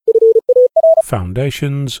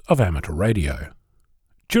Foundations of Amateur Radio.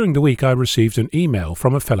 During the week I received an email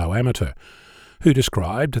from a fellow amateur who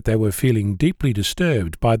described that they were feeling deeply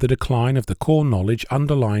disturbed by the decline of the core knowledge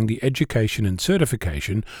underlying the education and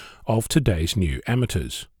certification of today's new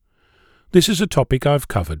amateurs. This is a topic I've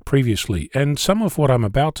covered previously, and some of what I'm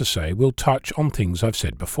about to say will touch on things I've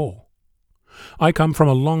said before. I come from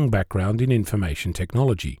a long background in information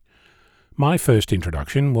technology. My first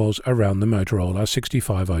introduction was around the Motorola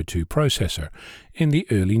 6502 processor in the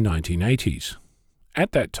early 1980s.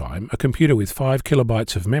 At that time, a computer with 5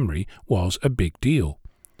 kilobytes of memory was a big deal.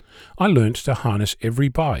 I learnt to harness every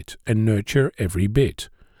byte and nurture every bit.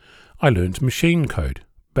 I learnt machine code,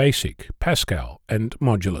 BASIC, Pascal, and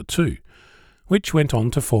Modular 2, which went on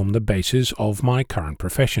to form the basis of my current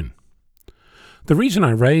profession. The reason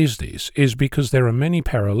I raise this is because there are many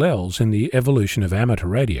parallels in the evolution of amateur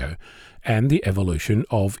radio and the evolution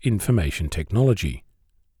of information technology.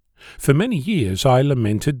 For many years I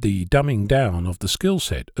lamented the dumbing down of the skill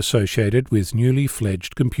set associated with newly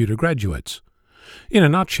fledged computer graduates. In a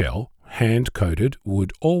nutshell, hand-coded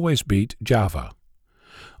would always beat Java.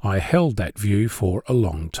 I held that view for a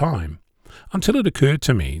long time, until it occurred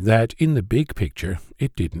to me that in the big picture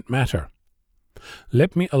it didn't matter.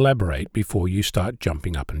 Let me elaborate before you start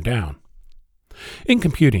jumping up and down. In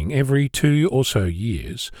computing, every 2 or so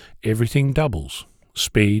years, everything doubles: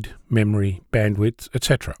 speed, memory, bandwidth,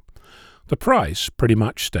 etc. The price pretty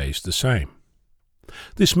much stays the same.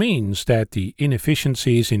 This means that the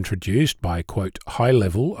inefficiencies introduced by quote,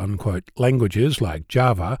 high-level unquote, languages like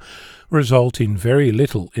Java result in very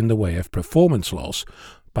little in the way of performance loss,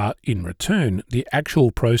 but in return the actual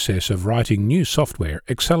process of writing new software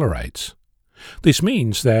accelerates. This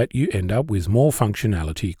means that you end up with more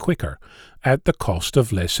functionality quicker, at the cost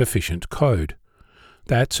of less efficient code.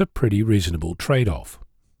 That's a pretty reasonable trade-off.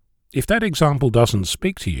 If that example doesn't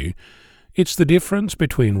speak to you, it's the difference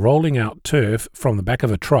between rolling out turf from the back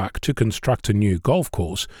of a truck to construct a new golf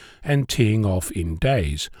course and teeing off in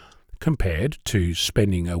days, compared to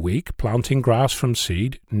spending a week planting grass from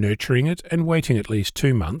seed, nurturing it, and waiting at least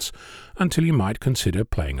 2 months until you might consider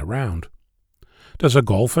playing around. Does a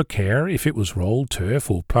golfer care if it was rolled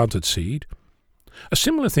turf or planted seed? A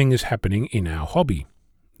similar thing is happening in our hobby.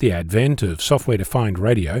 The advent of software-defined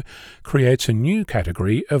radio creates a new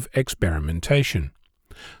category of experimentation.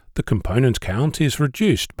 The component count is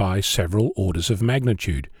reduced by several orders of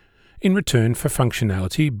magnitude, in return for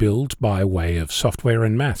functionality built by way of software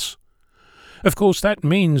and maths. Of course, that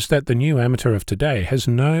means that the new amateur of today has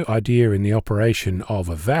no idea in the operation of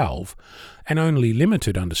a valve and only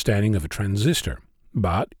limited understanding of a transistor.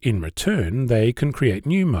 But, in return, they can create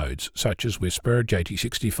new modes, such as Whisper,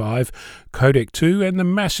 JT65, Codec 2, and the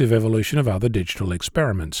massive evolution of other digital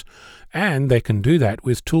experiments. And they can do that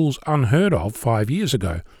with tools unheard of 5 years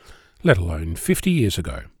ago, let alone 50 years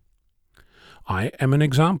ago. I am an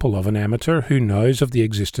example of an amateur who knows of the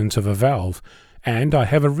existence of a valve, and I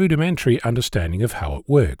have a rudimentary understanding of how it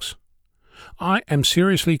works. I am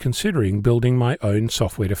seriously considering building my own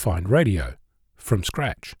software-defined radio, from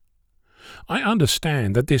scratch. I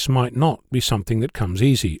understand that this might not be something that comes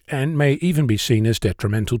easy, and may even be seen as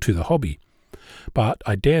detrimental to the hobby. But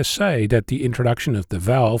I dare say that the introduction of the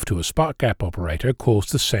valve to a spark gap operator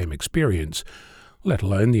caused the same experience, let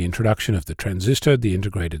alone the introduction of the transistor, the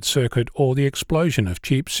integrated circuit, or the explosion of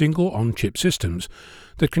cheap single-on-chip systems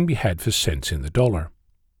that can be had for cents in the dollar.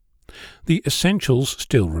 The essentials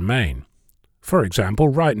still remain. For example,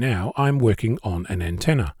 right now I'm working on an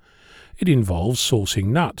antenna. It involves sourcing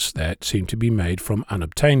nuts that seem to be made from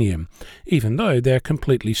unobtainium, even though they're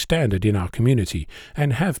completely standard in our community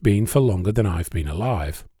and have been for longer than I've been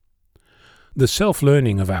alive. The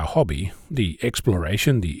self-learning of our hobby, the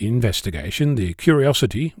exploration, the investigation, the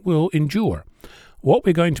curiosity, will endure. What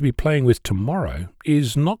we're going to be playing with tomorrow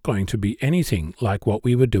is not going to be anything like what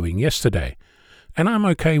we were doing yesterday, and I'm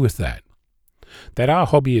okay with that. That our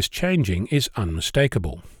hobby is changing is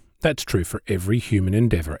unmistakable. That's true for every human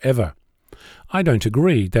endeavour ever. I don't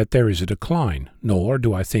agree that there is a decline, nor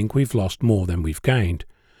do I think we've lost more than we've gained.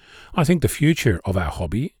 I think the future of our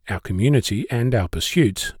hobby, our community, and our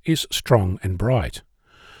pursuits is strong and bright.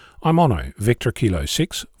 I'm Onno, Victor Kilo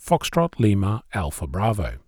 6, Foxtrot Lima Alpha Bravo.